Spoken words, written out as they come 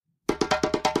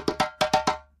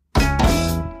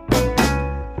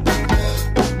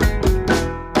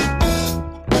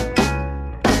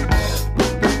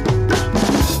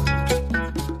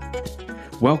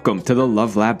Welcome to the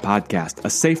Love Lab Podcast, a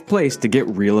safe place to get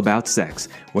real about sex.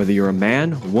 Whether you're a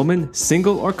man, woman,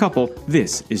 single, or couple,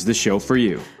 this is the show for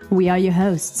you. We are your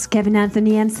hosts, Kevin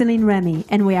Anthony and Celine Remy,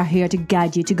 and we are here to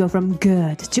guide you to go from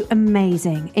good to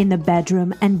amazing in the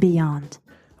bedroom and beyond.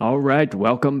 All right,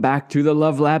 welcome back to the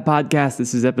Love Lab Podcast.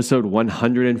 This is episode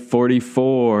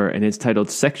 144, and it's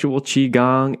titled Sexual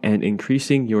Qigong and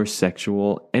Increasing Your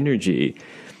Sexual Energy.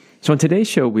 So on today's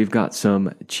show, we've got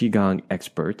some Qigong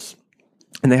experts.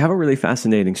 And they have a really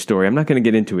fascinating story. I'm not going to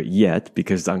get into it yet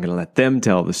because I'm going to let them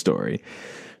tell the story.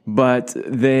 But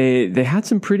they had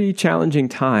some pretty challenging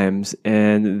times,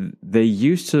 and they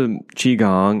used some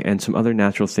Qigong and some other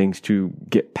natural things to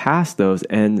get past those.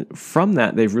 And from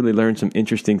that, they've really learned some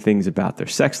interesting things about their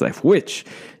sex life, which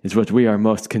is what we are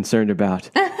most concerned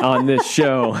about on this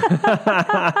show.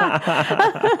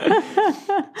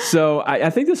 So I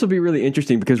think this will be really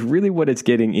interesting because really what it's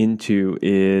getting into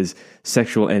is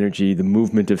sexual energy, the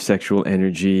movement of sexual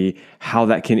energy, how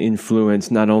that can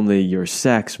influence not only your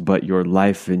sex, but your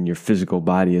life and your physical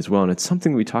body as well. And it's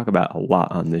something we talk about a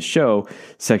lot on this show,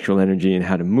 sexual energy and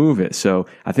how to move it. So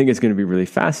I think it's going to be really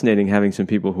fascinating having some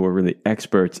people who are really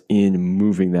experts in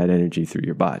moving that energy through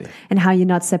your body. And how you're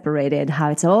not separated, how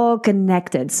it's all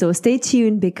connected. So stay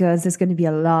tuned because there's going to be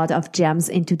a lot of gems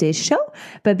in today's show.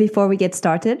 But before we get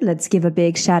started, let's give a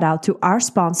big shout out to our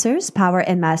sponsors, Power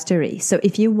and Mastery. So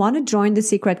if you want to join the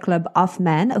secret club of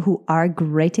men who are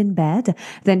great in bed,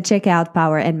 then check out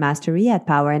Power and Mastery at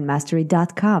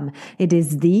powerandmastery.com. It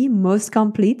is the most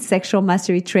complete sexual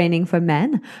mastery training for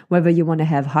men. Whether you want to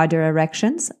have harder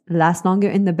erections, last longer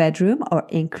in the bedroom, or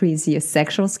increase your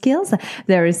sexual skills,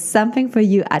 there is something for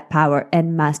you at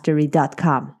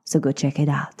powerandmastery.com. So go check it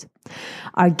out.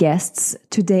 Our guests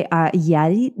today are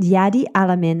Yadi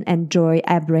Alamin and Joy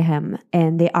Abraham,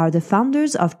 and they are the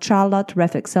founders of Charlotte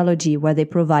Reflexology, where they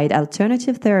provide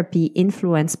alternative therapy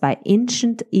influenced by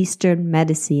ancient Eastern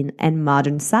medicine and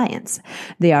modern science.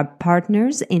 They are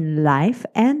partners in life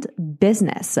and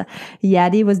business.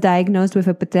 Yadi was diagnosed with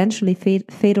a potentially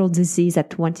fatal disease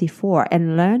at 24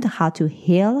 and learned how to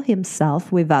heal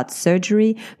himself without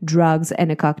surgery, drugs,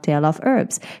 and a cocktail of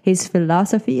herbs. His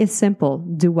philosophy is simple: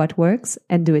 do what works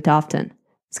and do it often.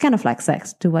 It's kind of like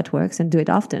sex. Do what works and do it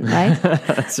often, right?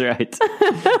 That's right.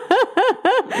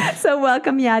 So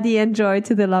welcome, Yadi and Joy,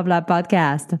 to the Love Lab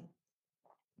Podcast.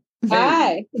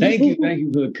 Hi. Thank you. Thank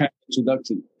you for the kind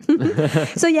introduction.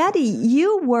 So Yadi,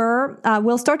 you were,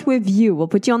 we'll start with you. We'll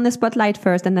put you on the spotlight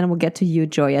first and then we'll get to you,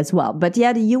 Joy, as well. But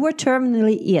Yadi, you were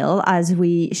terminally ill, as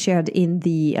we shared in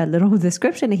the little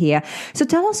description here. So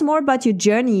tell us more about your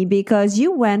journey, because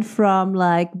you went from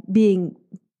like being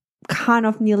kind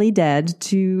of nearly dead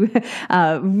to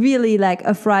really like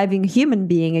a thriving human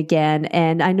being again.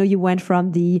 And I know you went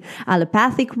from the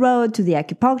allopathic road to the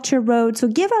acupuncture road. So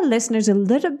give our listeners a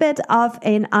little bit of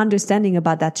an understanding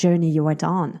about that journey you went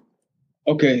on.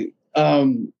 Okay.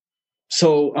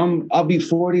 So I'll be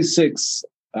 46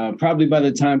 probably by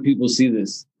the time people see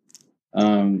this.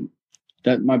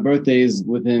 That my birthday is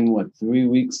within 3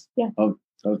 weeks of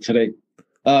today.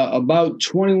 About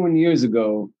 21 years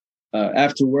ago,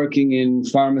 after working in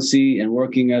pharmacy and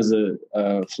working as a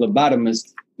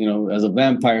phlebotomist, as a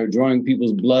vampire, drawing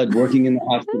people's blood, working in the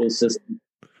hospital system,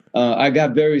 I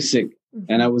got very sick,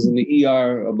 and I was in the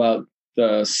ER about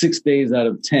 6 days out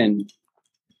of 10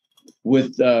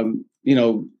 with, the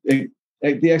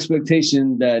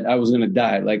expectation that I was going to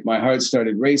die. Like my heart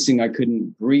started racing. I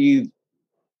couldn't breathe.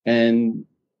 And,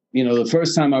 the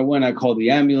first time I went, I called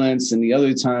the ambulance, and the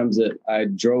other times that I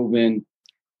drove in,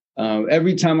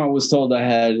 every time I was told I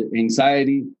had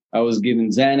anxiety, I was given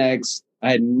Xanax. I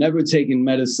had never taken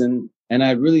medicine, and I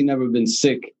had really never been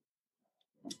sick.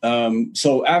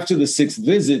 So after the 6th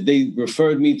visit, they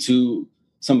referred me to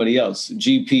somebody else,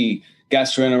 GP,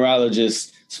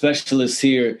 gastroenterologist, specialist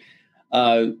here.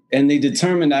 And they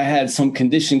determined I had some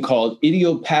condition called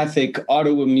idiopathic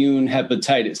autoimmune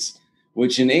hepatitis,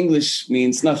 which in English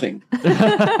means nothing.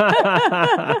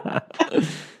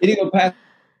 Idiopathic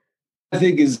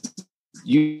is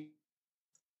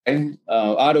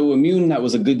autoimmune. That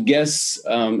was a good guess.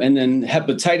 And then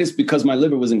hepatitis, because my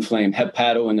liver was inflamed,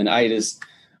 hepato and then itis.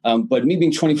 But me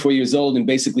being 24 years old and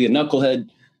basically a knucklehead,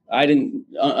 I didn't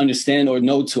understand or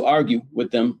know to argue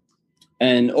with them.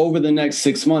 And over the next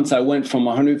 6 months, I went from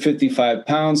 155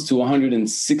 pounds to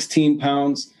 116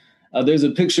 pounds. There's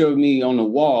a picture of me on the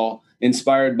wall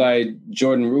inspired by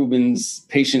Jordan Rubin's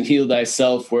Patient Heal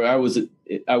Thyself, where I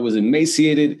was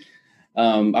emaciated.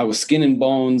 I was skin and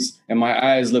bones, and my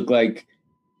eyes looked like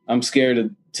I'm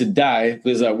scared to die,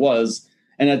 because I was.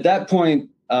 And at that point,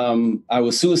 I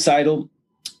was suicidal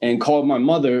and called my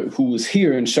mother, who was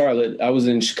here in Charlotte. I was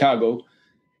in Chicago.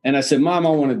 And I said, Mom, I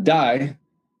want to die.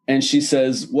 And she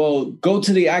says, well, go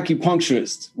to the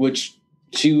acupuncturist, which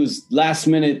she was last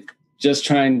minute just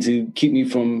trying to keep me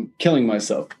from killing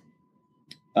myself.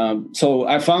 So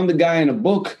I found the guy in a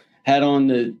book, had on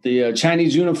the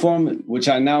Chinese uniform, which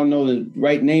I now know the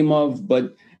right name of,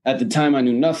 but at the time I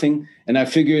knew nothing. And I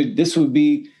figured this would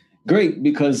be great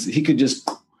because he could just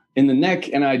in the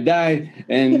neck and I die.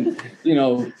 And,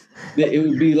 it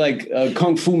would be like a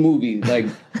kung fu movie, like,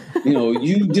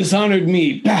 you dishonored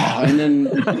me. Pow! And then,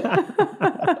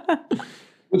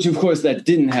 which of course that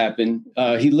didn't happen.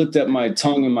 He looked at my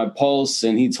tongue and my pulse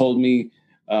and he told me,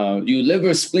 you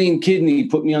liver, spleen, kidney,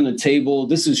 put me on the table.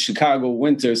 This is Chicago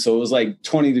winter. So it was like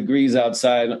 20 degrees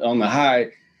outside on the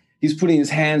high. He's putting his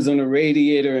hands on the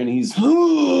radiator and he's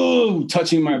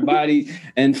touching my body.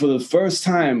 And for the first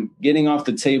time getting off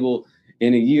the table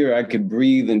in a year, I could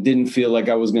breathe and didn't feel like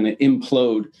I was going to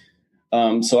implode.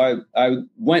 So I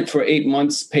went for 8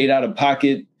 months, paid out of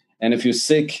pocket. And if you're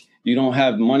sick, you don't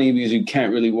have money because you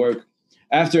can't really work.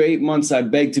 After 8 months, I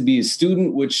begged to be a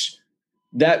student, which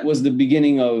that was the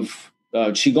beginning of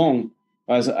Qigong.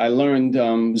 I learned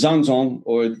Zanzong,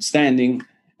 or standing.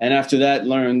 And after that,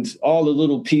 learned all the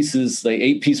little pieces, like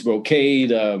 8-piece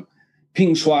brocade,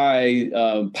 Ping Shui,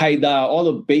 Pai Da, all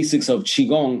the basics of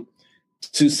Qigong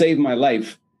to save my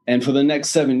life. And for the next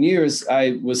 7 years,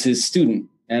 I was his student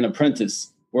and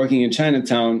apprentice working in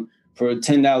Chinatown for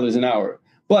 $10 an hour.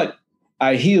 But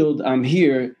I healed, I'm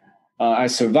here, I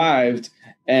survived,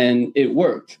 and it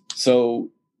worked. So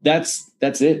that's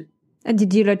it. And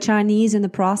did you learn Chinese in the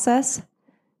process?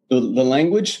 The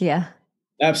language? Yeah.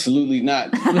 Absolutely not.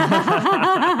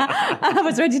 I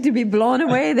was ready to be blown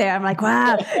away there. I'm like,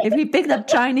 wow, if he picked up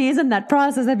Chinese in that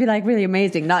process, that'd be like really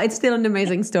amazing. No, it's still an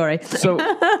amazing story. So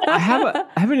I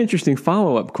have an interesting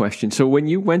follow-up question. So when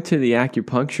you went to the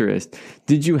acupuncturist,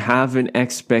 did you have an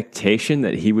expectation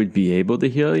that he would be able to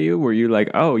heal you? Were you like,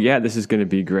 oh yeah, this is going to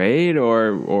be great?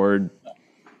 Or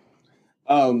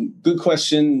good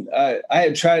question. I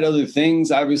had tried other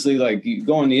things. Obviously, like you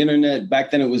go on the internet.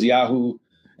 Back then it was Yahoo.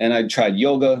 And I tried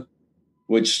yoga,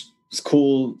 which was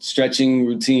cool, stretching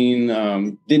routine,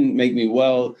 didn't make me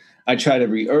well. I tried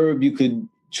every herb you could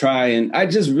try, and I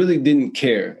just really didn't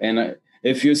care. And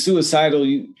if you're suicidal,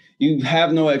 you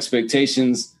have no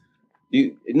expectations.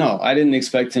 No, I didn't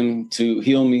expect him to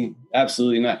heal me.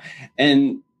 Absolutely not.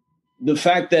 And the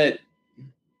fact that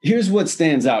here's what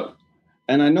stands out.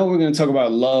 And I know we're going to talk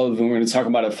about love and we're going to talk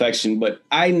about affection, but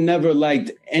I never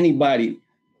liked anybody.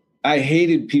 I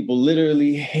hated people,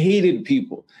 literally hated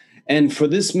people. And for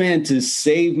this man to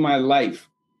save my life,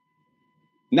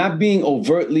 not being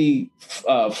overtly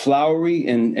flowery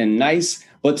and nice,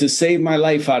 but to save my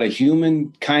life out of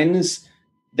human kindness,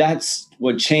 that's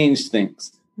what changed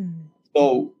things. Mm-hmm.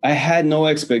 So I had no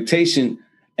expectation.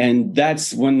 And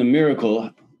that's when the miracle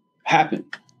happened.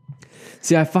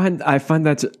 See, I find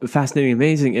that's fascinating,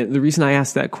 amazing. And the reason I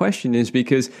asked that question is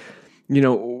because,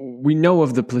 we know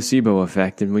of the placebo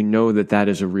effect and we know that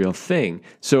is a real thing.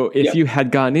 So if you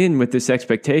had gone in with this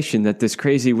expectation that this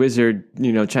crazy wizard,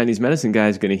 Chinese medicine guy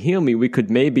is going to heal me, we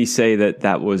could maybe say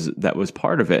that was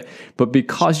part of it. But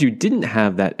because you didn't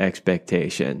have that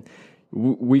expectation,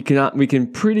 we can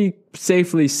pretty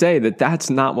safely say that that's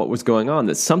not what was going on,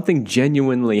 that something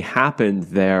genuinely happened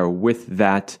there with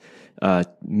that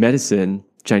medicine,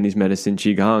 Chinese medicine,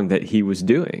 Qigong, that he was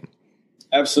doing.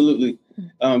 Absolutely.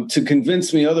 To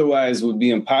convince me otherwise would be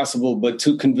impossible, but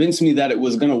to convince me that it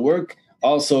was going to work,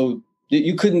 also,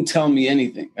 you couldn't tell me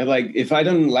anything. Like, if I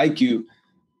didn't like you,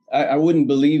 I wouldn't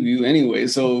believe you anyway.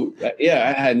 So,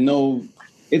 I had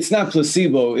it's not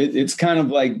placebo. It's kind of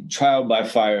like trial by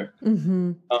fire.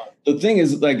 Mm-hmm. The thing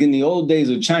is, like in the old days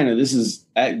of China, this is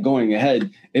going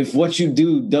ahead. If what you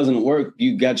do doesn't work,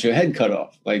 you got your head cut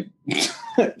off. Like,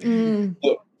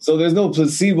 so there's no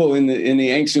placebo in the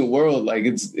ancient world. Like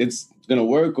it's going to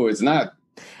work or it's not.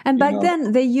 And back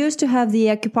then, they used to have the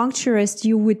acupuncturist.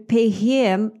 You would pay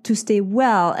him to stay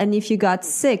well. And if you got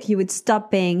sick, you would stop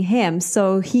paying him.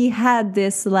 So he had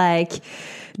this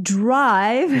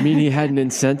drive. You mean he had an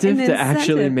incentive to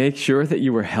actually make sure that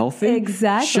you were healthy?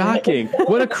 Exactly. Shocking.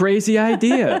 What a crazy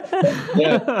idea.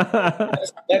 Yeah.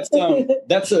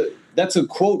 That's a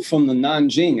quote from the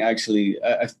Nanjing, actually.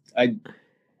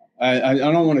 I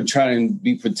don't want to try and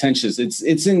be pretentious.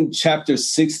 It's in chapter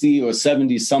 60 or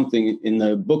 70 something in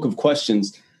the Book of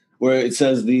Questions, where it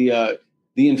says the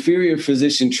inferior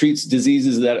physician treats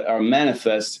diseases that are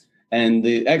manifest, and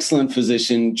the excellent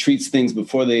physician treats things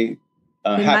before they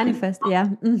happen. Manifest. Yeah.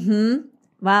 Mm-hmm.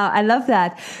 Wow, I love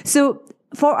that. So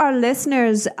for our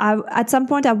listeners, at some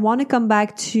point, I want to come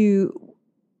back to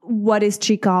what is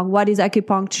Qigong, what is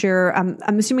acupuncture.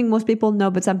 I'm assuming most people know,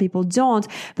 but some people don't.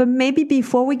 But maybe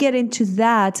before we get into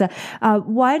that,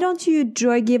 why don't you,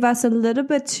 Joy, give us a little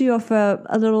bit too of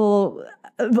a little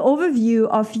overview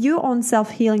of your own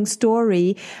self-healing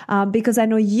story, because I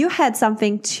know you had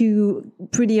something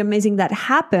pretty amazing that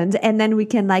happened, and then we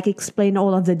can explain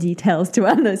all of the details to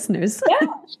our listeners.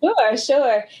 Yeah,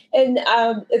 sure. And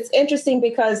it's interesting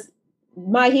because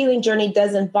my healing journey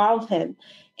does involve him.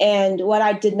 And what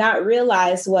I did not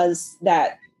realize was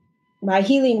that my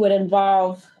healing would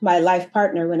involve my life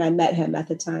partner when I met him at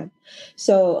the time.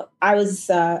 So I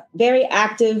was very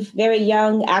active, very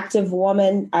young, active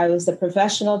woman. I was a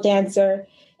professional dancer,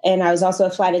 and I was also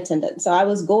a flight attendant. So I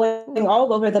was going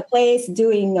all over the place,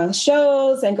 doing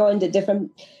shows and going to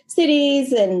different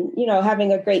cities and,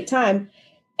 having a great time.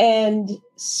 And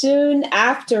soon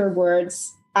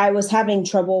afterwards, I was having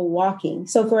trouble walking.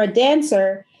 So for a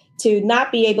dancer, to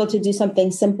not be able to do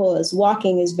something simple as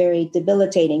walking is very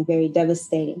debilitating, very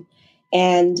devastating.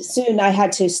 And soon I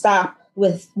had to stop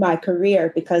with my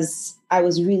career because I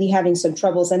was really having some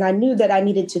troubles, and I knew that I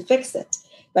needed to fix it,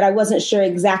 but I wasn't sure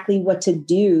exactly what to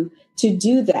do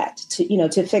that,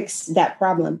 to fix that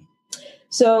problem.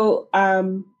 So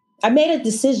I made a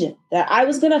decision that I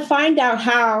was going to find out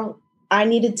how I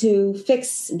needed to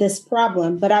fix this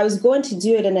problem, but I was going to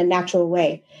do it in a natural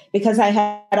way because I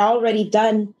had already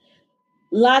done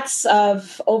lots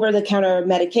of over-the-counter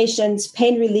medications,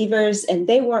 pain relievers, and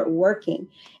they weren't working.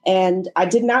 And I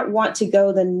did not want to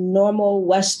go the normal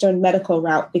Western medical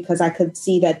route because I could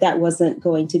see that wasn't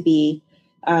going to be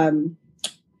aligned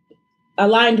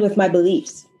with my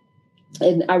beliefs.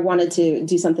 And I wanted to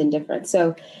do something different.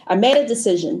 So I made a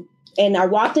decision, and I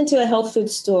walked into a health food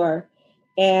store,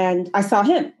 and I saw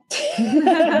him.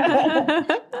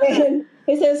 And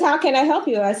he says, "How can I help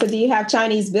you?" I said, "Do you have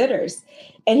Chinese bitters?"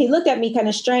 And he looked at me kind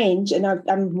of strange, and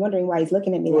I'm wondering why he's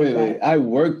looking at me like that. I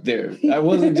worked there. I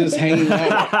wasn't just hanging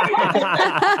out.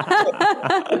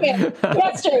 Okay,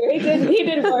 that's true. He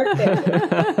didn't work there.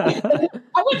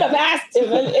 I wouldn't have asked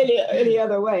him any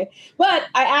other way. But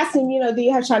I asked him, "Do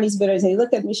you have Chinese bitters?" And he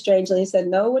looked at me strangely. He said,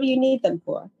 "No, what do you need them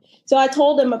for?" So I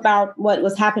told him about what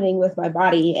was happening with my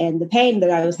body and the pain that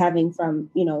I was having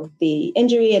from, the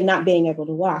injury and not being able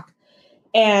to walk.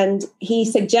 And he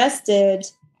suggested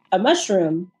a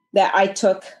mushroom that I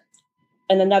took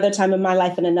in another time in my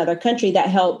life in another country that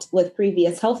helped with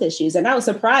previous health issues. And I was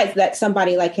surprised that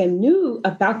somebody like him knew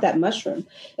about that mushroom.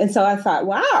 And so I thought,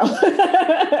 wow.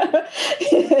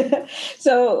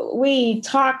 So we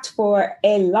talked for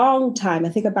a long time, I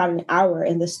think about an hour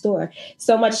in the store,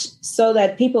 so much so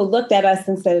that people looked at us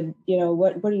and said,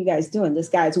 what are you guys doing? This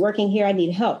guy's working here. I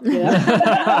need help.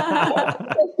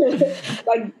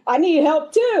 Like, I need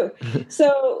help too.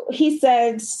 So he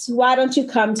said, "Why don't you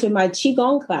come to my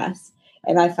Qigong class?"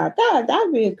 And I thought that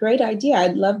would be a great idea.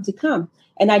 I'd love to come.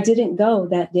 And I didn't go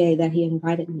that day that he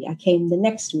invited me. I came the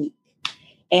next week.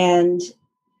 And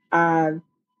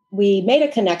we made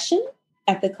a connection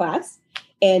at the class,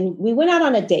 and we went out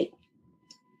on a date.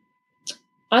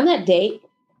 On that date,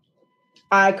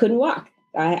 I couldn't walk.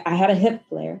 I had a hip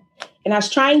flare, and I was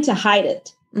trying to hide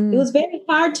it. It was very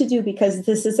hard to do because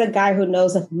this is a guy who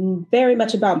knows very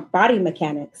much about body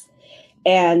mechanics.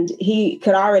 And he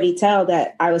could already tell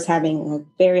that I was having a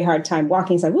very hard time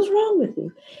walking. He's like, "What's wrong with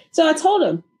you?" So I told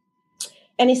him.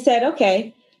 And he said,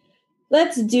 "Okay,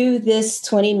 let's do this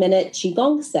 20-minute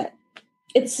Qigong set."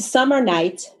 It's a summer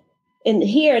night. And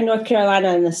here in North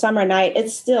Carolina, in the summer night,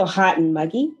 it's still hot and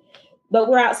muggy. But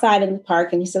we're outside in the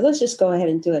park. And he said, "Let's just go ahead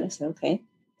and do it." I said, "Okay."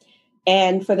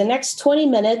 And for the next 20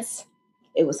 minutes,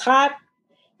 it was hot.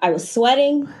 I was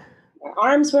sweating. My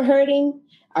arms were hurting.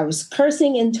 I was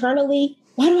cursing internally.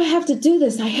 Why do I have to do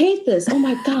this? I hate this. Oh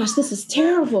my gosh, this is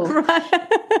terrible. I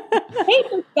hate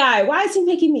this guy. Why is he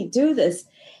making me do this?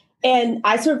 And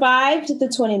I survived the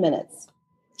 20 minutes.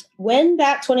 When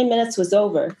that 20 minutes was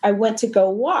over, I went to go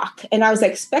walk, and I was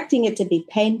expecting it to be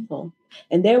painful.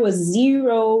 And there was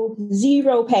zero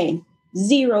pain.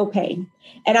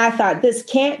 And I thought, this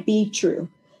can't be true.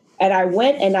 And I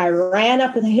went and I ran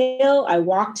up the hill. I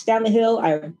walked down the hill.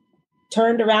 I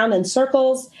turned around in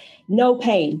circles, no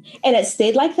pain. And it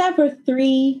stayed like that for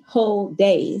 3 whole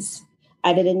days.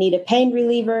 I didn't need a pain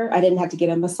reliever. I didn't have to get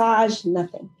a massage,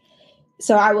 nothing.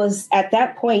 So I was at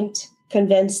that point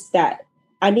convinced that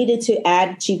I needed to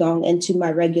add Qigong into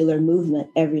my regular movement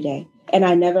every day. And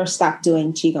I never stopped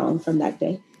doing Qigong from that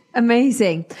day.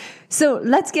 Amazing. So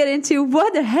let's get into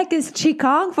what the heck is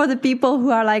Qigong for the people who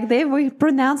are like, they were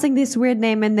pronouncing this weird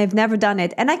name and they've never done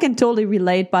it. And I can totally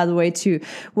relate, by the way, to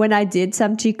when I did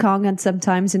some Qigong and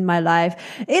sometimes in my life,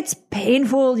 it's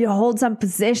painful. You hold some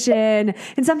position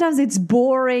and sometimes it's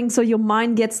boring. So your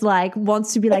mind gets like,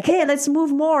 wants to be like, hey, let's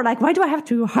move more. Like, why do I have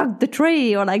to hug the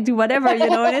tree or like do whatever, you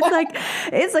know? And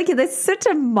it's like, there's such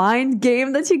a mind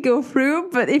game that you go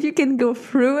through. But if you can go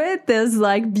through it, there's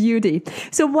like beauty.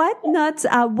 So what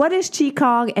is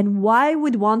Qigong and why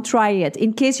would one try it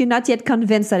in case you're not yet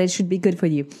convinced that it should be good for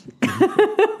you?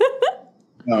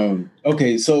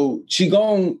 Okay, so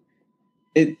Qigong,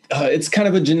 it's kind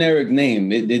of a generic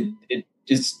name. It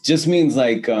just means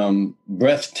like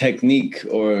breath technique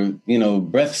or, you know,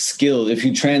 breath skill. If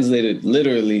you translate it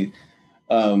literally,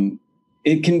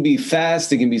 it can be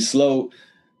fast, it can be slow.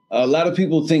 A lot of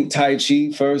people think Tai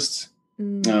Chi first.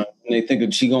 When they think of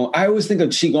Qigong. I always think of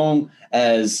Qigong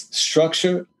as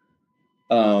structure,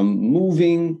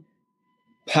 moving,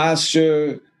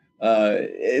 posture.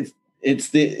 It's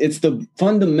the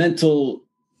fundamental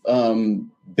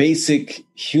basic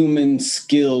human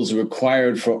skills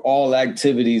required for all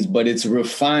activities, but it's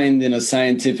refined in a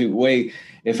scientific way.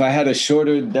 If I had a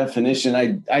shorter definition,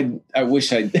 I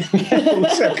wish I could,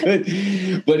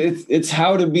 but it's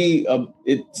how to be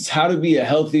a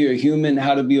healthier human,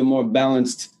 how to be a more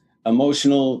balanced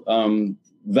emotional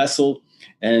vessel,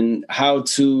 and how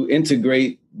to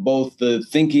integrate both the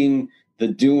thinking, the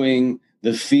doing,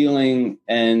 the feeling,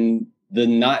 and the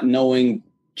not knowing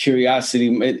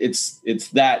curiosity. It's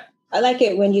that. I like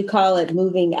it when you call it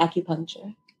moving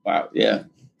acupuncture. Wow. Yeah.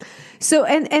 So,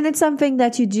 and it's something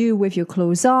that you do with your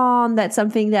clothes on. That's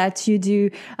something that you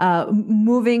do,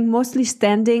 moving, mostly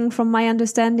standing from my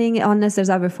understanding, unless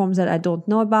there's other forms that I don't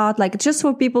know about, like just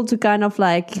for people to kind of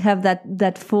like have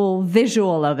that full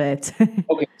visual of it.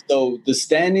 Okay. So the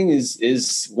standing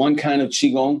is one kind of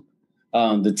Qigong.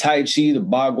 The Tai Chi, the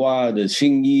Bagua, the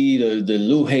Xingyi, the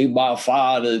Lu Hei Ba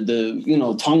Fa,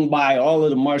 the Tong Bai, all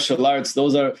of the martial arts,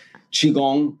 those are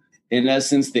Qigong. In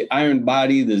essence, the iron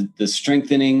body, the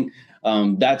strengthening,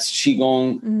 that's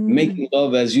Qigong. Making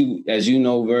love, as you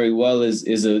know very well,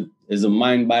 is a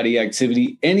mind body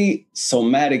activity. Any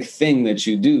somatic thing that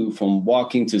you do, from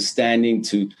walking to standing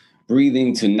to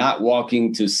breathing to not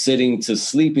walking to sitting to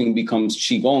sleeping, becomes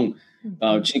Qigong.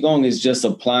 Qigong is just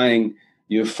applying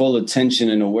your full attention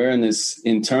and awareness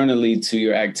internally to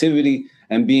your activity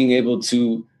and being able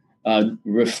to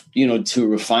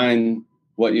refine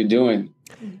what you're doing.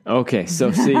 Okay,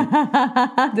 so see,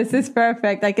 this is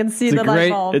perfect. I can see the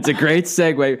light bulb. It's a great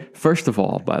segue. First of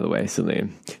all, by the way,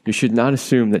 Celine, you should not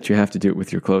assume that you have to do it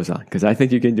with your clothes on, because I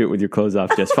think you can do it with your clothes off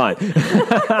just fine. I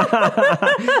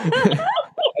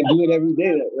do it every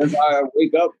day. That's how I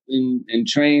wake up and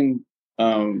train.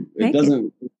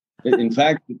 In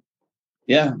fact,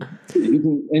 yeah, you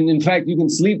can. And in fact, you can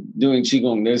sleep doing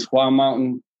Qigong. There's Hua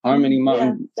Mountain, Harmony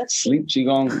Mountain, sleep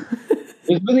Qigong.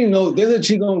 There's a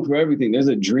Qigong for everything. There's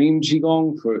a dream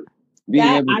Qigong for being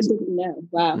able to, I didn't know.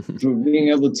 Wow. For being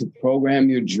able to program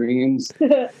your dreams.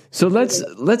 So let's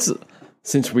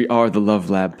since we are the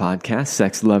Love Lab podcast,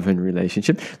 sex, love, and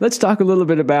relationship, let's talk a little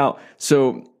bit about,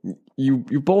 so you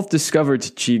both discovered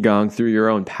Qigong through your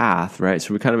own path, right?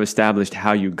 So we kind of established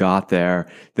how you got there,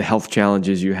 the health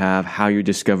challenges you have, how you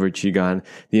discovered Qigong,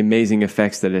 the amazing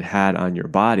effects that it had on your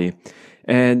body.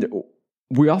 And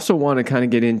we also want to kind of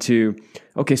get into,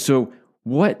 okay, so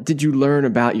what did you learn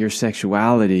about your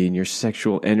sexuality and your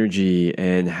sexual energy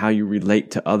and how you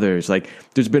relate to others? Like,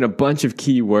 there's been a bunch of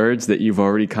key words that you've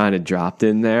already kind of dropped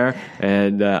in there,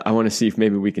 and I want to see if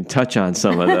maybe we can touch on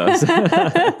some of those.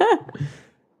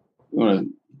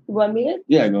 You want me to?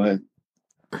 Yeah, go ahead.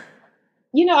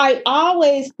 I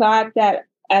always thought that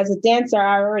as a dancer,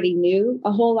 I already knew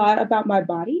a whole lot about my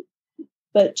body,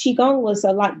 but Qigong was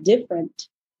a lot different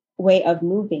way of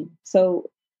moving. So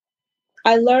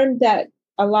I learned that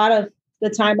a lot of the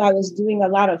time I was doing a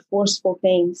lot of forceful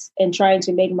things and trying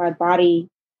to make my body,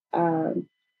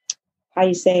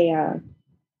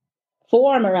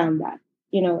 form around that.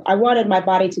 I wanted my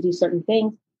body to do certain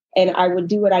things, and I would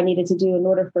do what I needed to do in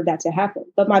order for that to happen.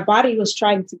 But my body was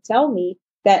trying to tell me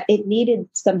that it needed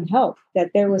some help,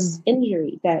 that there was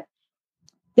injury, that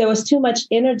there was too much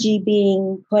energy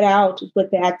being put out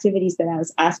with the activities that I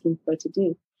was asking for it to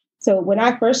do. So when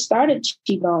I first started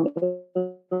Qigong, it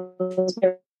was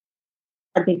very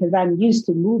hard because I'm used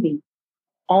to moving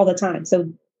all the time.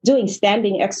 So doing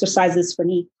standing exercises for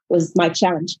me was my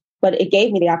challenge, but it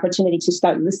gave me the opportunity to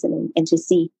start listening and to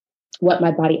see what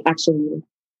my body actually needed.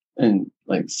 And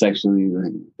like sexually,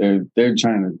 like they're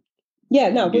trying to Yeah,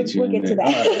 no, we'll get to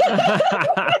that.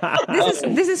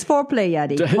 This is foreplay,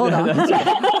 Yadi. Hold on.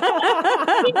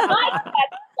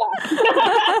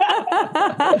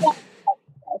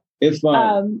 If Go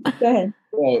ahead.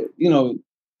 well,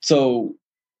 so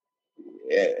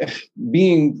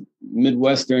being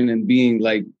Midwestern and being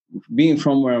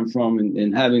from where I'm from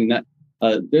and having that,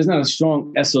 there's not a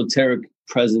strong esoteric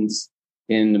presence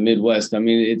in the Midwest. I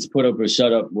mean, it's put up or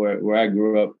shut up where I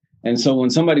grew up. And so when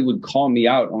somebody would call me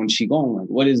out on Qigong, like,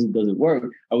 what is it? Does it work?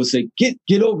 I would say, get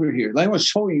over here. Like, I'll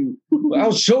show you.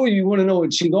 You want to know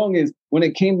what Qigong is. When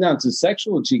it came down to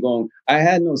sexual Qigong, I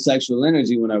had no sexual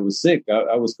energy when I was sick.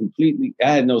 I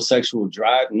had no sexual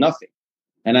drive, nothing.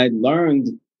 And I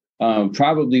learned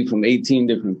probably from 18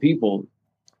 different people,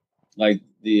 like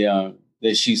the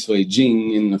Shi Sui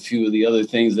Jing and a few of the other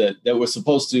things that were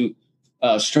supposed to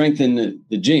strengthen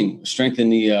the Jing,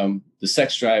 strengthen the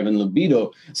sex drive and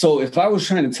libido. So if I was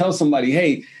trying to tell somebody,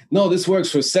 hey, no, this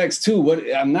works for sex too,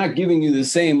 I'm not giving you the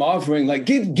same offering. Like,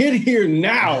 get here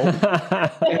now.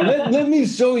 And let me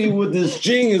show you what this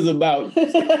Jing is about.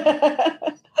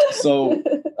 So,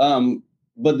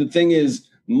 but the thing is,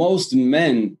 most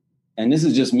men, and this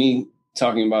is just me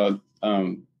talking about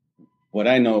what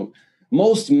I know,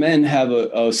 most men have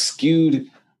a skewed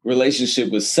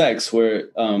relationship with sex where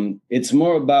it's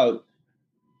more about,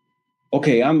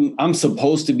 okay, I'm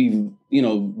supposed to be,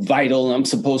 vital. I'm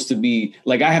supposed to be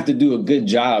like, I have to do a good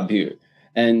job here.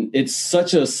 And it's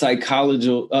such a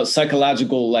psychological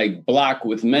like block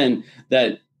with men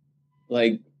that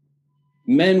like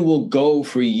men will go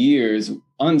for years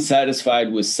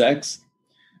unsatisfied with sex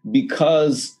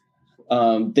because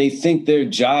they think their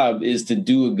job is to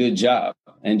do a good job.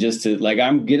 And just to like,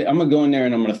 I'm gonna go in there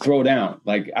and I'm gonna throw down.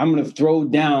 Like, I'm gonna throw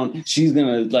down. She's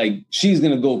gonna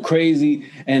go crazy,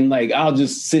 and like I'll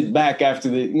just sit back after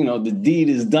the deed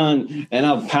is done, and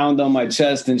I'll pound on my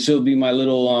chest, and she'll be my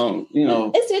little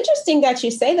It's interesting that you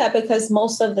say that because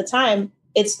most of the time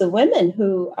it's the women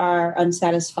who are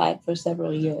unsatisfied for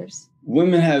several years.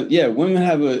 Women have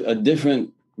a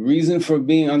different reason for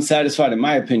being unsatisfied, in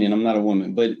my opinion. I'm not a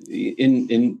woman, but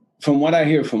in from what I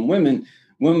hear from women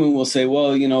will say,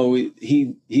 well, he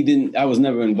didn't, I was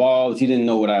never involved. He didn't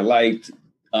know what I liked.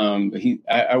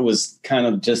 I was kind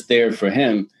of just there for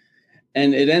him.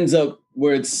 And it ends up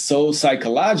where it's so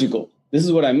psychological. This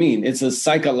is what I mean. It's a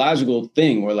psychological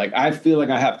thing where like, I feel like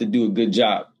I have to do a good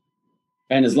job.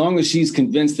 And as long as she's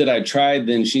convinced that I tried,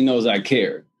 then she knows I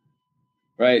care.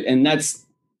 Right. And that's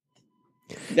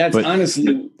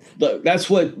honestly, that's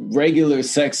what regular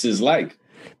sex is like.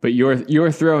 But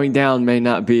your throwing down may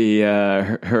not be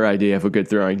her idea of a good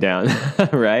throwing down,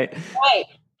 right?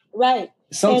 Right.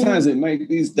 Sometimes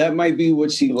that might be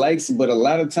what she likes, but a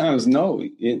lot of times, no.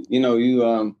 And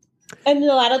a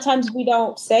lot of times we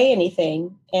don't say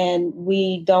anything, and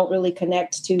we don't really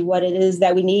connect to what it is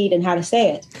that we need and how to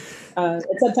say it. And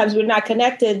sometimes we're not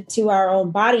connected to our own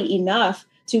body enough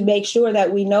to make sure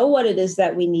that we know what it is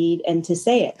that we need and to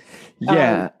say it.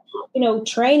 Yeah.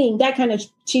 Training, that kind of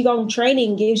Qigong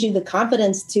training gives you the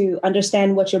confidence to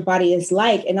understand what your body is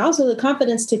like, and also the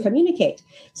confidence to communicate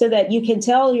so that you can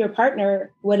tell your partner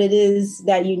what it is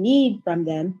that you need from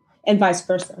them and vice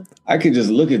versa. I could just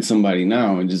look at somebody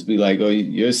now and just be like, oh,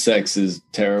 your sex is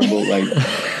terrible. Like,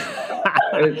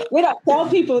 we don't tell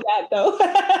people that though.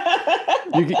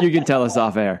 You can tell us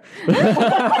off air.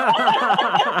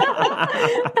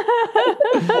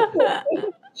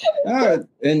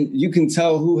 And you can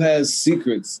tell who has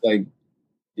secrets. Like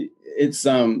it's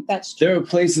That's true. there are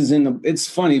places it's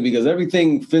funny because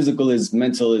everything physical is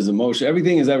mental, is emotion.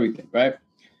 Everything is everything, right?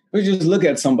 We just look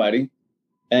at somebody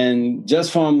and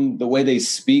just from the way they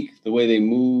speak, the way they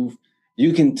move,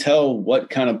 you can tell what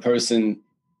kind of person,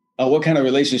 what kind of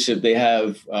relationship they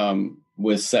have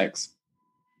with sex.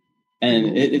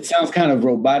 And it sounds kind of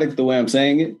robotic the way I'm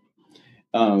saying it.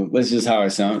 That's just how I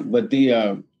sound. But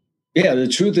the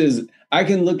truth is, I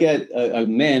can look at a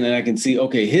man and I can see,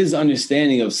 okay, his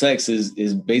understanding of sex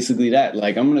is basically that.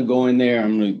 Like, I'm going to go in there,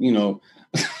 I'm going to,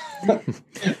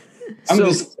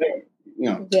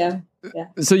 Yeah.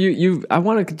 So I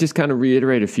want to just kind of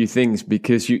reiterate a few things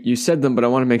because you said them, but I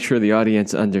want to make sure the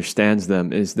audience understands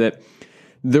them. Is that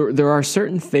there are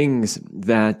certain things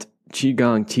that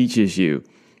Qigong teaches you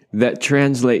that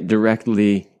translate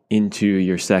directly into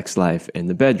your sex life in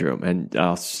the bedroom. And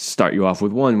I'll start you off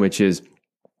with one, which is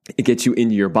it gets you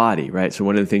into your body, right? So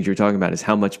one of the things you're talking about is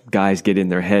how much guys get in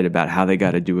their head about how they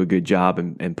got to do a good job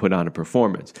and put on a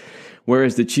performance.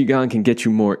 Whereas the Qigong can get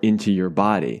you more into your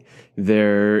body.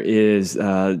 There is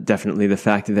definitely the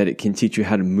fact that it can teach you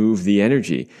how to move the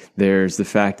energy. There's the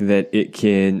fact that it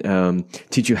can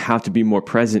teach you how to be more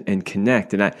present and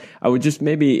connect. And I would just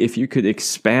maybe, if you could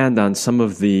expand on some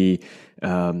of the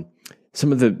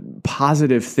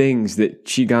positive things that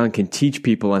Qigong can teach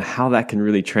people and how that can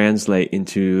really translate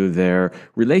into their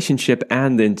relationship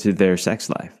and into their sex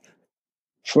life.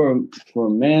 For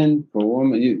men, for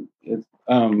women,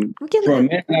 for a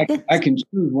man, I can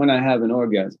choose when I have an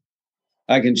orgasm.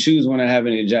 I can choose when I have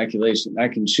an ejaculation. I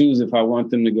can choose if I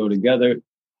want them to go together.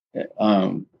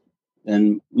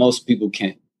 And most people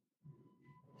can't.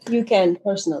 You can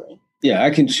personally. Yeah, I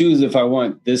can choose if I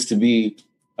want this to be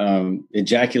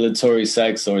ejaculatory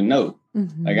sex or no.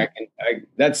 Mm-hmm. Like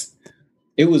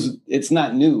it's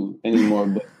not new anymore,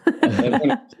 but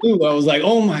when I was like,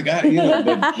 oh my God,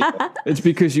 but, It's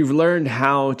because you've learned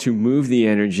how to move the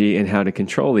energy and how to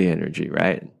control the energy,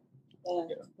 right?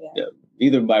 Yeah.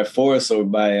 Either by force or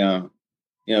by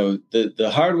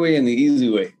the hard way and the easy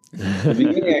way. The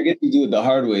beginning, I get to do it the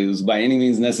hard way. It was by any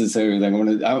means necessary. Like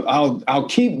I'll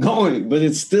keep going, but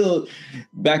it's still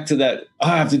back to that.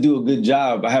 I have to do a good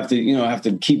job. I have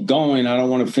to keep going. I don't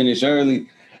want to finish early.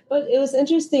 But it was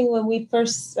interesting when we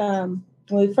first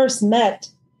met.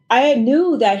 I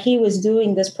knew that he was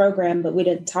doing this program, but we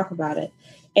didn't talk about it.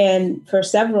 And for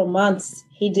several months,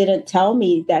 he didn't tell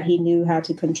me that he knew how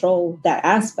to control that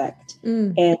aspect.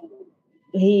 And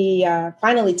he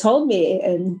finally told me,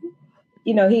 and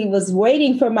he was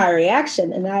waiting for my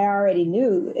reaction, and I already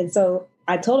knew. And so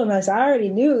I told him, I already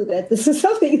knew that this is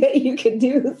something that you could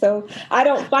do. So I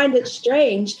don't find it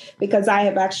strange, because I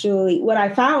have actually, what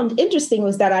I found interesting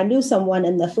was that I knew someone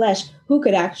in the flesh who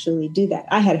could actually do that.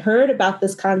 I had heard about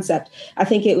this concept. I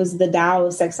think it was The Tao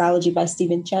of Sexology by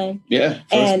Stephen Chang. Yeah,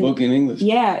 first book in English.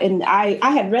 Yeah, and I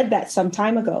had read that some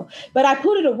time ago, but I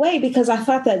put it away because I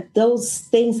thought that those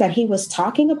things that he was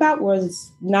talking about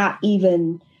was not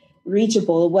even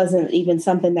reachable. It wasn't even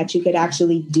something that you could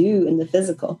actually do in the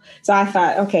physical. So I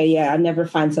thought, okay, yeah, I'll never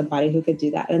find somebody who could do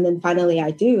that. And then finally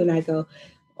I do, and I go,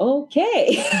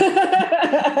 okay.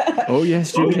 Oh,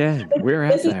 yes, you can. We're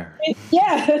out there.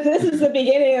 This is the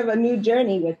beginning of a new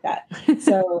journey with that.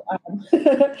 So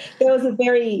it was a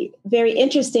very, very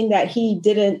interesting that he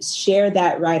didn't share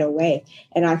that right away.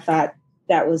 And I thought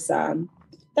that was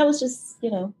just,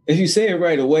 If you say it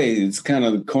right away, it's kind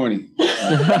of corny.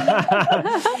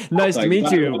 Nice to meet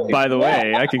you, by the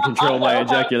way. I can control my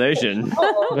ejaculation.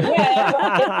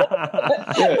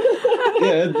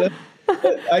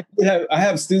 I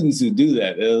have students who do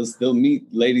that. They'll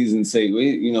meet ladies and say,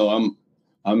 I'm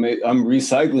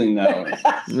recycling now.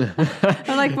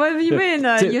 I'm like, what do you mean?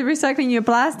 You're recycling your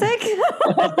plastic?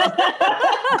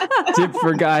 Tip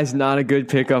for guys, not a good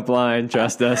pickup line.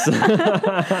 Trust us.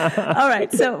 All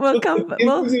right, so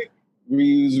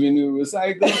reuse, renew,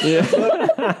 recycle. Yeah.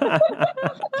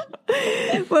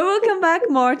 Well, we'll come back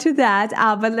more to that,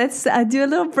 but let's do a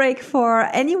little break for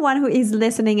anyone who is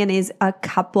listening and is a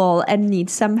couple and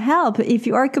needs some help. If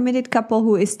you are a committed couple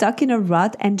who is stuck in a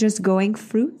rut and just going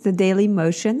through the daily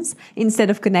motions instead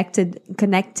of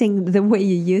connecting the way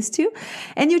you used to,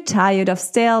 and you're tired of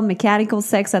stale mechanical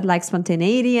sex that likes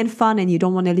spontaneity and fun, and you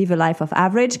don't want to live a life of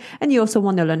average, and you also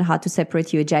want to learn how to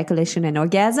separate your ejaculation and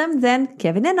orgasm, then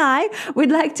Kevin and I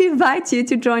would like to invite you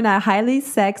to join our highly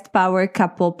sexed power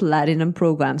couple platinum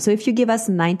program. So if you give us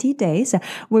 90 days,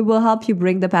 we will help you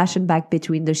bring the passion back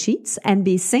between the sheets and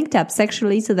be synced up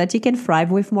sexually so that you can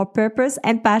thrive with more purpose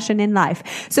and passion in life.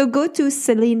 So go to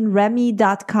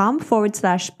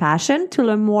CelineRemy.com/passion to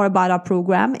learn more about our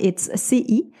program. It's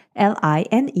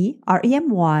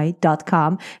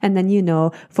CelineRemy.com. And then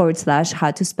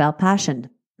 /how to spell passion.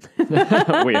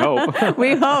 We hope.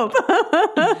 We hope.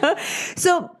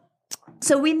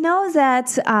 So we know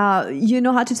that you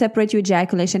know how to separate your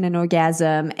ejaculation and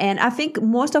orgasm. And I think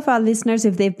most of our listeners,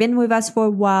 if they've been with us for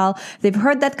a while, they've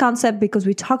heard that concept because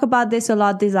we talk about this a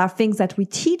lot. These are things that we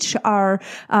teach our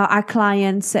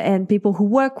clients and people who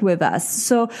work with us.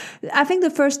 So I think the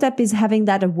first step is having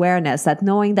that awareness, that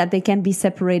knowing that they can be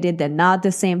separated, they're not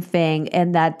the same thing,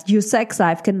 and that your sex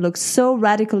life can look so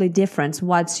radically different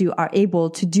once you are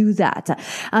able to do that.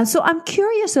 So I'm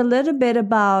curious a little bit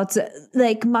about,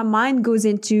 like, my mind goes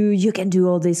into, you can do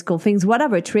all these cool things.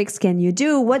 Whatever tricks can you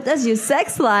do? What does your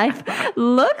sex life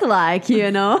look like,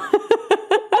 And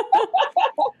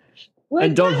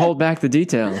don't hold back the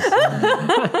details.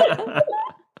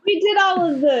 We did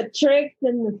all of the tricks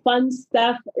and the fun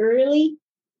stuff early.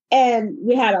 And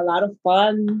we had a lot of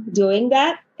fun doing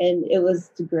that, and it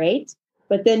was great.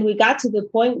 But then we got to the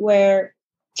point where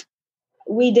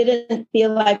we didn't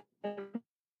feel like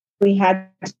we had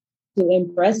to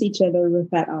impress each other with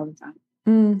that all the time.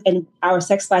 And our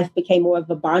sex life became more of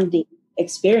a bonding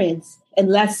experience and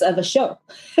less of a show.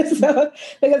 So,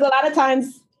 because a lot of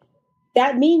times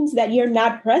that means that you're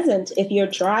not present if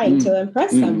you're trying to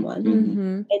impress someone.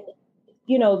 And,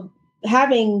 you know,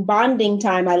 having bonding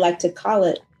time, I like to call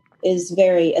it, is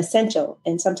very essential.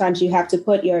 And sometimes you have to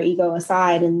put your ego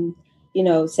aside and, you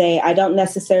know, say, I don't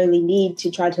necessarily need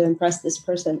to try to impress this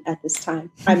person at this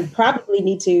time. I probably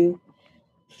need to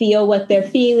feel what they're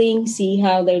feeling, see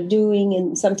how they're doing.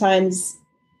 And sometimes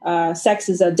sex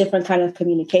is a different kind of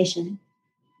communication.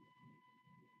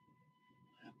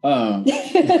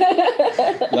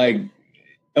 Like,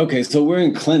 okay, so we're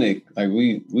in clinic. Like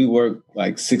we work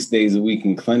like 6 days a week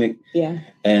in clinic. Yeah.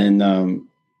 And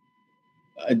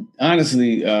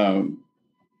honestly,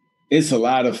 it's a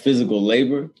lot of physical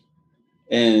labor.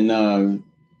 And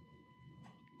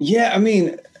yeah, I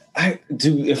mean,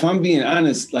 if I'm being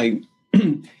honest, like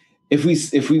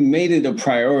if we made it a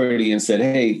priority and said,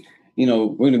 hey, you know,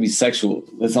 we're going to be sexual,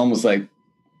 it's almost like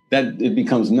that it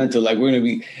becomes mental. Like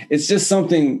it's just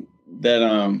something that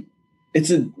I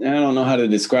don't know how to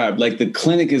describe. Like the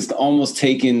clinic is almost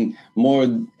taking more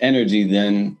energy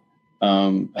than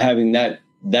having that.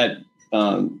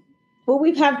 Well,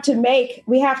 we have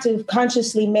to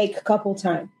consciously make couple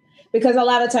time, because a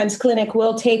lot of times clinic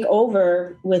will take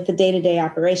over with the day-to-day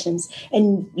operations.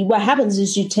 And what happens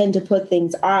is you tend to put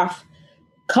things off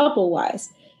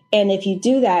couple-wise. And if you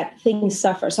do that, things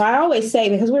suffer. So I always say,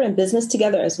 because we're in business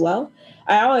together as well,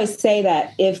 I always say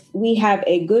that if we have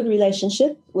a good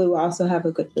relationship, we will also have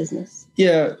a good business.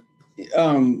 Yeah.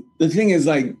 The thing is,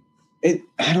 like,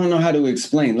 I don't know how to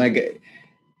explain. Like,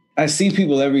 I see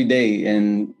people every day,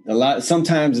 and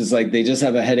sometimes it's like they just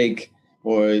have a headache,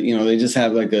 or, you know, they just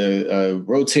have like a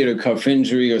rotator cuff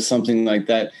injury or something like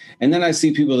that. And then I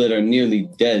see people that are nearly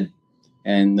dead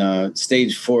and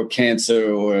stage 4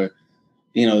 cancer, or,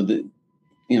 you know,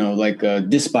 like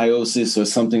dysbiosis or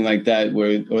something like that,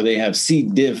 or they have C.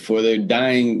 diff, or they're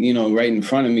dying, you know, right in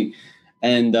front of me.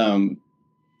 And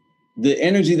the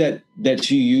energy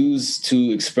that you use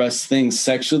to express things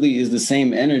sexually is the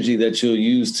same energy that you'll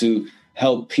use to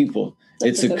help people.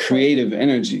 It's a creative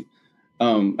energy.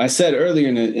 I said earlier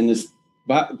in this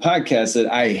podcast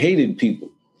that I hated people.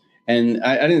 And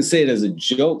I didn't say it as a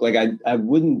joke. Like I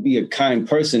wouldn't be a kind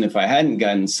person if I hadn't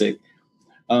gotten sick.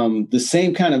 The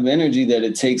same kind of energy that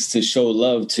it takes to show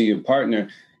love to your partner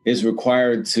is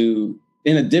required to,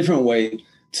 in a different way,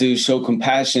 to show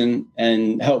compassion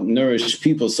and help nourish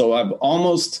people. So I've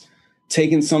almost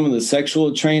taken some of the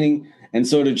sexual training and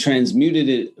sort of transmuted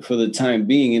it for the time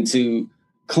being into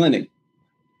clinic.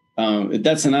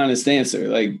 That's an honest answer.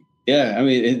 Like, yeah, I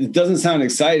mean, it doesn't sound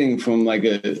exciting from like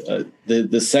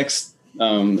the sex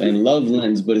and love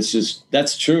lens, but it's just,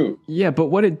 that's true. Yeah, but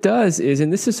what it does is,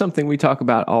 and this is something we talk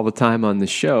about all the time on the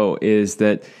show, is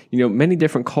that, you know, many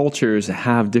different cultures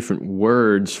have different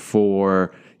words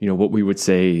for, you know, what we would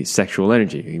say sexual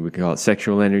energy. We could call it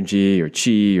sexual energy, or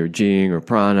chi, or jing, or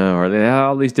prana, or they have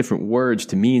all these different words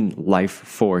to mean life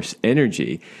force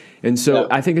energy. And so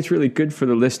I think it's really good for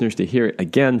the listeners to hear it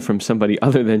again from somebody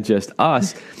other than just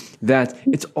us, that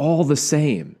it's all the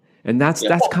same. And that's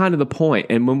kind of the point.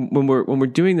 And when we're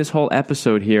doing this whole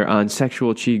episode here on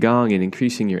sexual Qigong and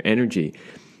increasing your energy,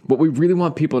 what we really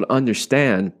want people to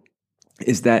understand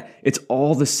is that it's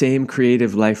all the same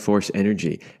creative life force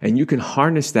energy. And you can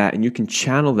harness that and you can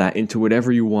channel that into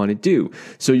whatever you want to do.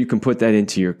 So you can put that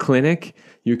into your clinic.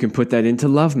 You can put that into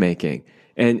lovemaking.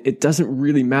 And it doesn't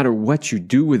really matter what you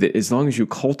do with it, as long as you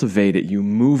cultivate it, you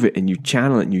move it, and you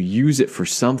channel it, and you use it for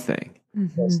something.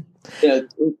 Mm-hmm. Yeah,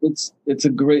 it's a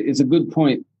good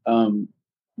point,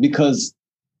 because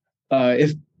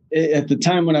if at the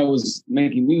time when I was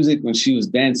making music, when she was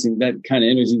dancing, that kind of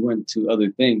energy went to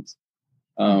other things.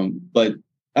 But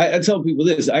I tell people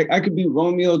this: I could be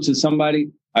Romeo to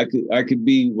somebody, I could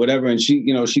be whatever, and she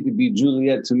could be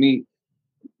Juliet to me,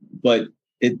 but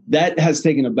that has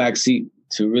taken a back seat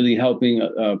to really helping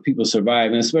people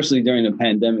survive, and especially during the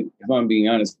pandemic, if I'm being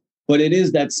honest. But it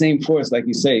is that same force, like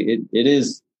you say, it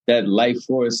is that life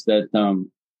force that,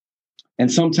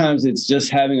 and sometimes it's just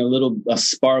having a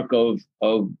spark of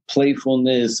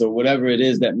playfulness or whatever it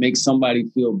is that makes somebody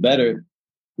feel better.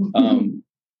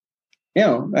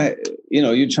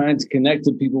 You're trying to connect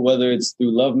to people, whether it's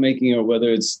through lovemaking or whether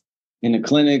it's in a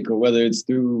clinic or whether it's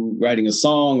through writing a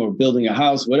song or building a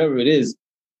house, whatever it is.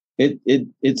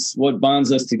 It's what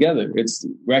bonds us together. It's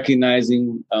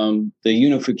recognizing the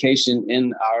unification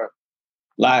in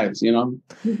lives, you know.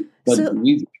 But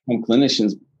we become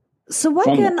clinicians. So what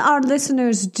can our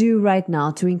listeners do right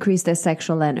now to increase their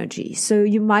sexual energy? So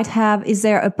you might have, is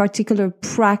there a particular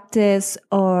practice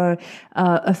or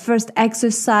a first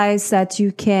exercise that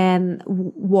you can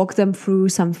walk them through,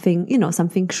 something, you know,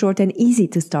 something short and easy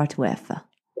to start with?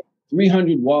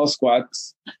 300 wall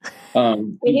squats.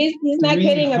 He's not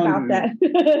kidding about that.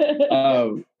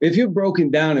 If you're broken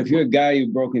down, if you're a guy you're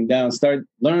broken down,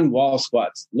 learn wall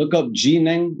squats. Look up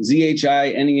Jineng,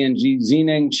 Z-H-I-N-E-N-G,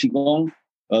 Zineng Qigong.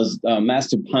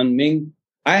 Master Pan Ming.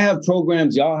 I have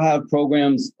programs, y'all have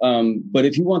programs, but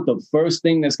if you want the first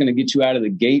thing that's going to get you out of the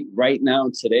gate right now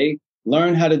today,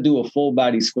 learn how to do a full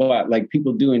body squat like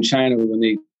people do in China when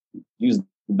they use the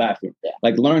bathroom.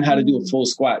 Like learn how to do a full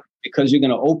squat, because you're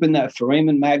going to open that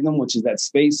foramen magnum, which is that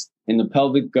space in the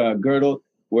pelvic girdle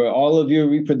where all of your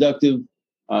reproductive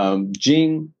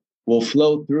jing will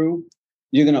flow through.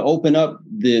 You're going to open up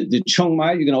the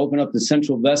chongmai. You're going to open up the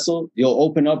central vessel. You'll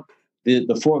open up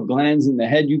the four glands in the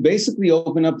head. You basically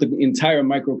open up the entire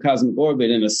microcosmic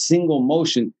orbit in a single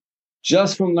motion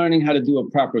just from learning how to do a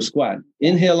proper squat.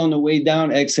 Inhale on the way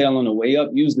down, exhale on the way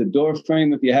up. Use the door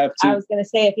frame if you have to. I was going to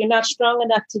say, if you're not strong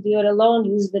enough to do it alone,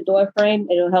 use the door frame.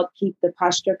 It'll help keep the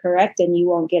posture correct and you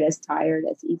won't get as tired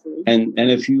as easily. And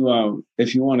if you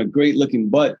want a great looking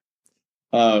butt,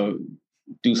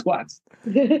 do squats.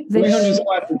 300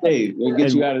 squats a day will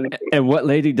get you out of the day. And what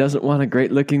lady doesn't want a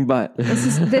great looking butt?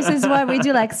 This is why we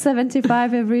do like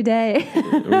 75 every day.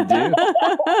 We do.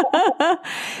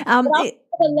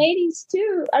 The ladies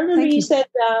too. I remember you said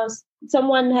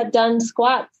someone had done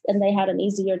squats and they had an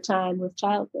easier time with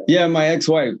childbirth. Yeah, my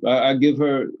ex-wife. I give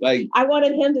her like. I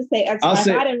wanted him to say ex-wife.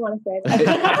 I didn't want to say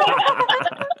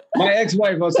it. My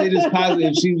ex-wife. I'll say this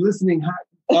positive. She's listening.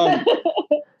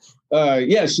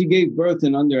 Yeah, she gave birth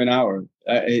in under an hour.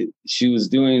 She was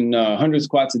doing 100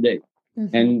 squats a day,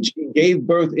 and she gave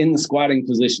birth in the squatting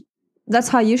position. That's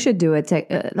how you should do it.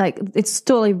 Like, it's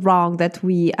totally wrong that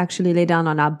we actually lay down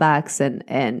on our backs and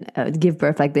give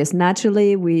birth like this.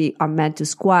 Naturally, we are meant to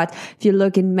squat. If you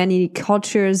look in many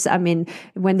cultures, I mean,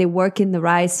 when they work in the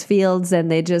rice fields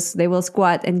and they will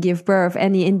squat and give birth,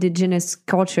 any indigenous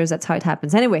cultures, that's how it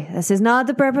happens. Anyway, this is not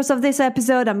the purpose of this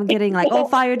episode. I'm getting like all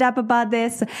fired up about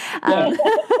this.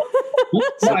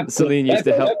 Celine used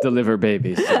to help deliver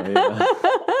babies. So,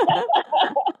 yeah.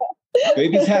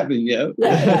 Babies happen, yeah.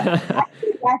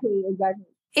 Exactly.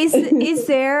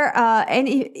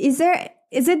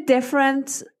 Is it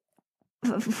different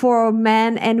for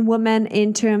men and women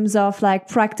in terms of like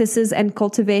practices and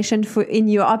cultivation? In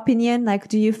your opinion, like,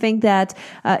 do you think that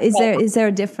is there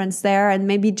a difference there? And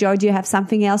maybe, George, you have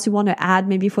something else you want to add,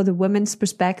 maybe for the women's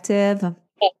perspective?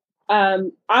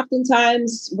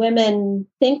 Oftentimes, women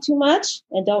think too much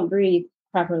and don't breathe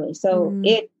properly. So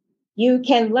you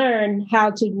can learn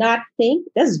how to not think.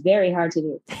 That's very hard to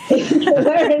do. You can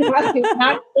learn how to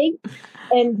not think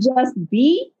and just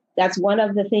be. That's one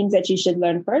of the things that you should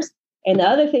learn first. And the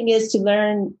other thing is to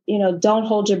learn, don't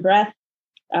hold your breath,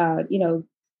 learn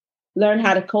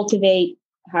how to cultivate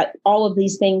all of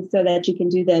these things so that you can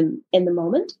do them in the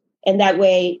moment. And that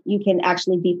way you can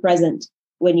actually be present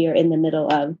when you're in the middle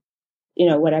of,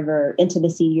 whatever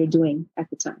intimacy you're doing at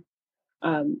the time.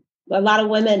 A lot of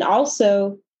women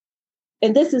also,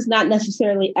 and this is not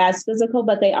necessarily as physical,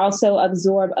 but they also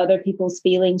absorb other people's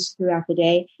feelings throughout the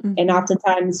day. Mm-hmm. And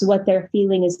oftentimes what they're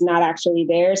feeling is not actually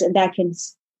theirs. And that can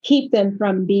keep them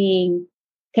from being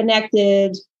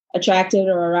connected, attracted,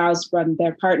 or aroused from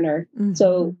their partner. Mm-hmm.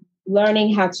 So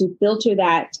learning how to filter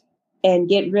that and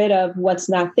get rid of what's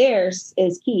not theirs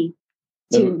is key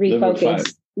to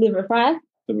refocus. Liver 5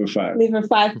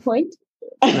 point.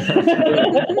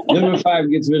 Liver 5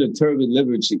 gets rid of turbid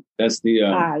liver cheek. That's the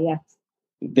yes.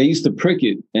 They used to prick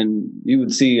it, and you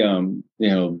would see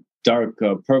dark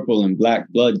purple and black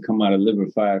blood come out of liver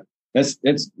 5. That's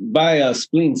by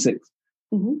spleen 6.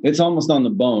 Mm-hmm. It's almost on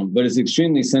the bone, but it's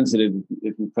extremely sensitive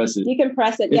if you press it. You can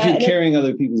press it. If you're carrying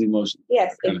other people's emotions.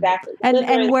 Yes, exactly.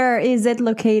 And where is it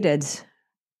located?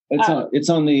 It's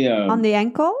on the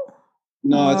ankle.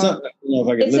 No, it's not. I don't know if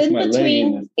I can lift my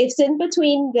leg. It's in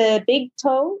between the big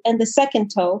toe and the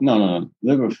second toe. No.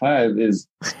 Liver 5 is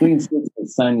spleen 6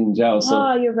 is Sanyin Jiao.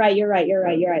 So you're right.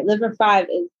 Liver 5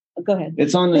 is. Go ahead.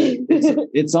 It's on the.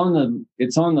 it's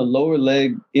on the lower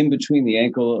leg, in between the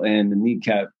ankle and the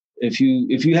kneecap. If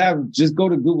you have, just go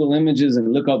to Google Images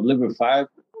and look up liver 5.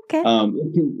 Okay.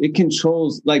 It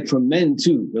controls, like, for men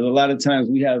too. There's a lot of times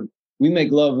we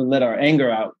make love and let our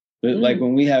anger out. But like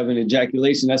when we have an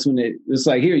ejaculation, that's when it's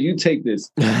like, here, you take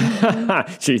this.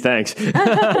 Gee, thanks. It's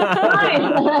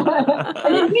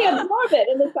we absorb it,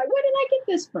 and it's like, where did I get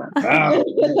this from?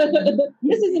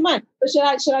 This isn't mine. But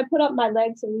should I put up my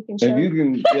leg so we can show? If you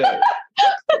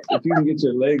can get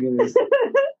your leg in this.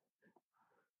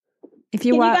 We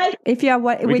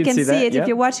can see it. Yep. If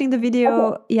you're watching the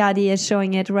video, Yadi is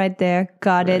showing it right there.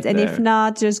 Got it. And if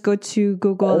not, just go to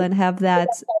Google and have that.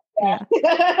 Yeah.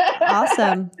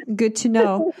 Awesome. Good to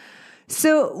know.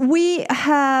 So we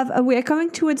are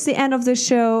coming towards the end of the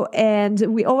show, and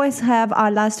we always have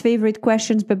our last favorite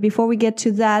questions. But before we get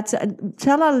to that,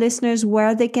 tell our listeners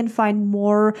where they can find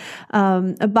more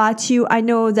about you. I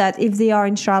know that if they are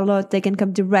in Charlotte, they can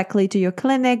come directly to your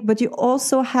clinic, but you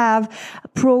also have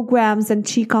programs and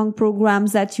Qigong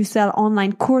programs that you sell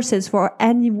online courses for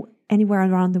anywhere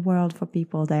around the world for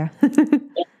people there.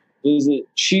 Visit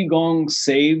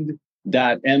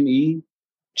QigongSaved.me.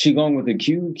 Qigong with a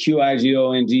Q,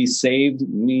 Qigong,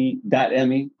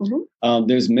 saved.me. Mm-hmm.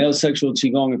 There's male sexual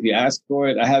Qigong if you ask for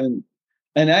it.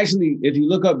 And actually, if you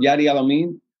look up Yadi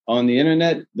Alamin on the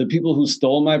internet, the people who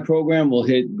stole my program will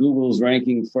hit Google's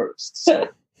ranking first. So,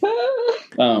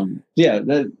 there's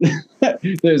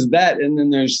that. And then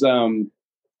there's,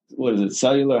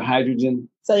 cellular hydrogen?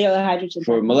 Cellular hydrogen.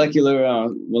 For molecular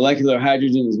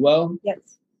hydrogen as well. Yes.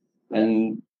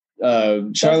 And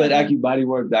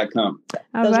CharlotteAccuBodywork.com.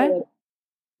 All right.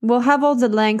 We'll have all the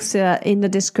links in the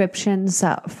descriptions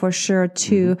for sure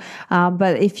too. Mm-hmm.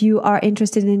 But if you are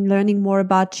interested in learning more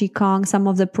about Qigong, some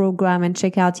of the program, and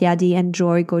check out Yadi and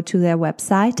Joy, go to their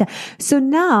website. So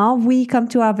now we come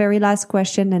to our very last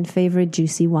question and favorite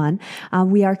juicy one.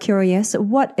 We are curious,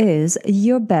 what is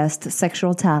your best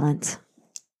sexual talent?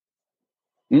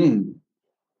 And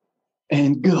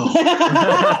go.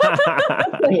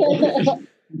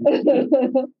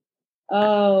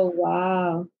 Oh,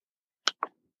 wow.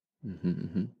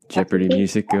 Jeopardy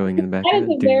music going in the background.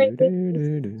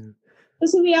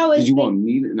 This is we always. Did you want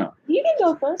me to? No. You can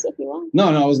go first if you want.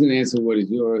 No, I was going to answer what is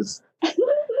yours.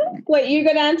 Wait, you're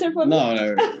going to answer for me?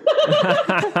 No.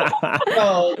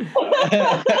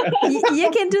 You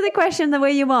can do the question the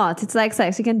way you want. It's like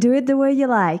sex. You can do it the way you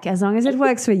like, as long as it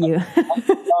works for you.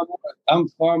 I'm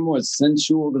far more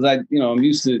sensual because I'm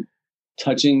used to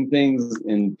touching things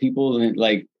and people, and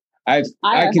like I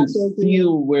can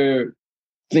feel where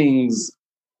things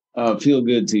feel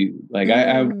good to you. Like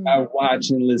I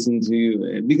watch and listen to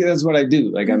you because that's what I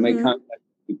do. Like I make contact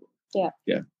with people. Yeah.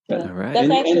 All right.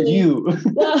 And you.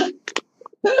 Well,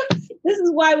 this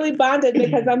is why we bonded,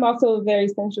 because I'm also a very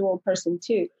sensual person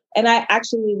too. And I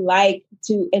actually like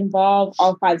to involve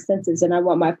all five senses, and I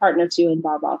want my partner to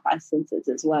involve all five senses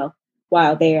as well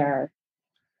while they are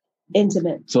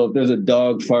intimate. So if there's a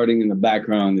dog farting in the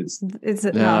background, it's a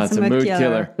mood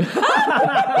killer.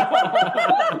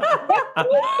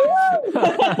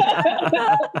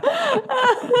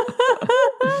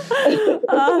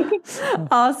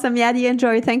 Awesome. Yadi and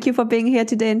Joy, thank you for being here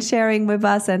today and sharing with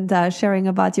us and sharing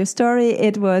about your story.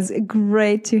 It was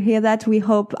great to hear that. We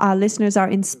hope our listeners are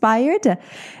inspired,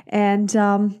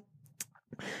 and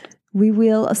we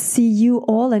will see you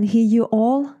all and hear you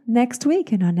all next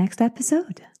week in our next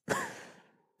episode.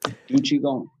 Do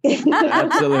Qigong.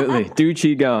 Absolutely. Do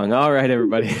Qigong. All right,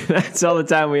 everybody. That's all the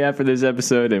time we have for this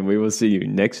episode, and we will see you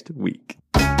next week.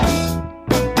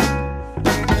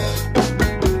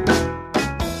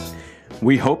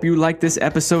 We hope you liked this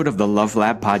episode of the Love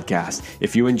Lab podcast.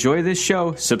 If you enjoy this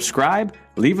show, subscribe,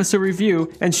 leave us a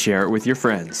review, and share it with your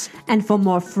friends. And for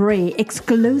more free,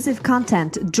 exclusive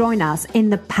content, join us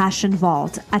in the Passion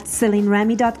Vault at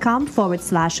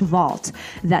CelineRemy.com/vault.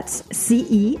 That's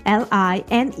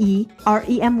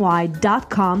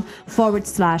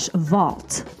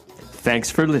CelineRemy.com/vault. Thanks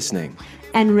for listening.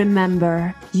 And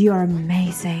remember, you're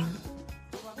amazing.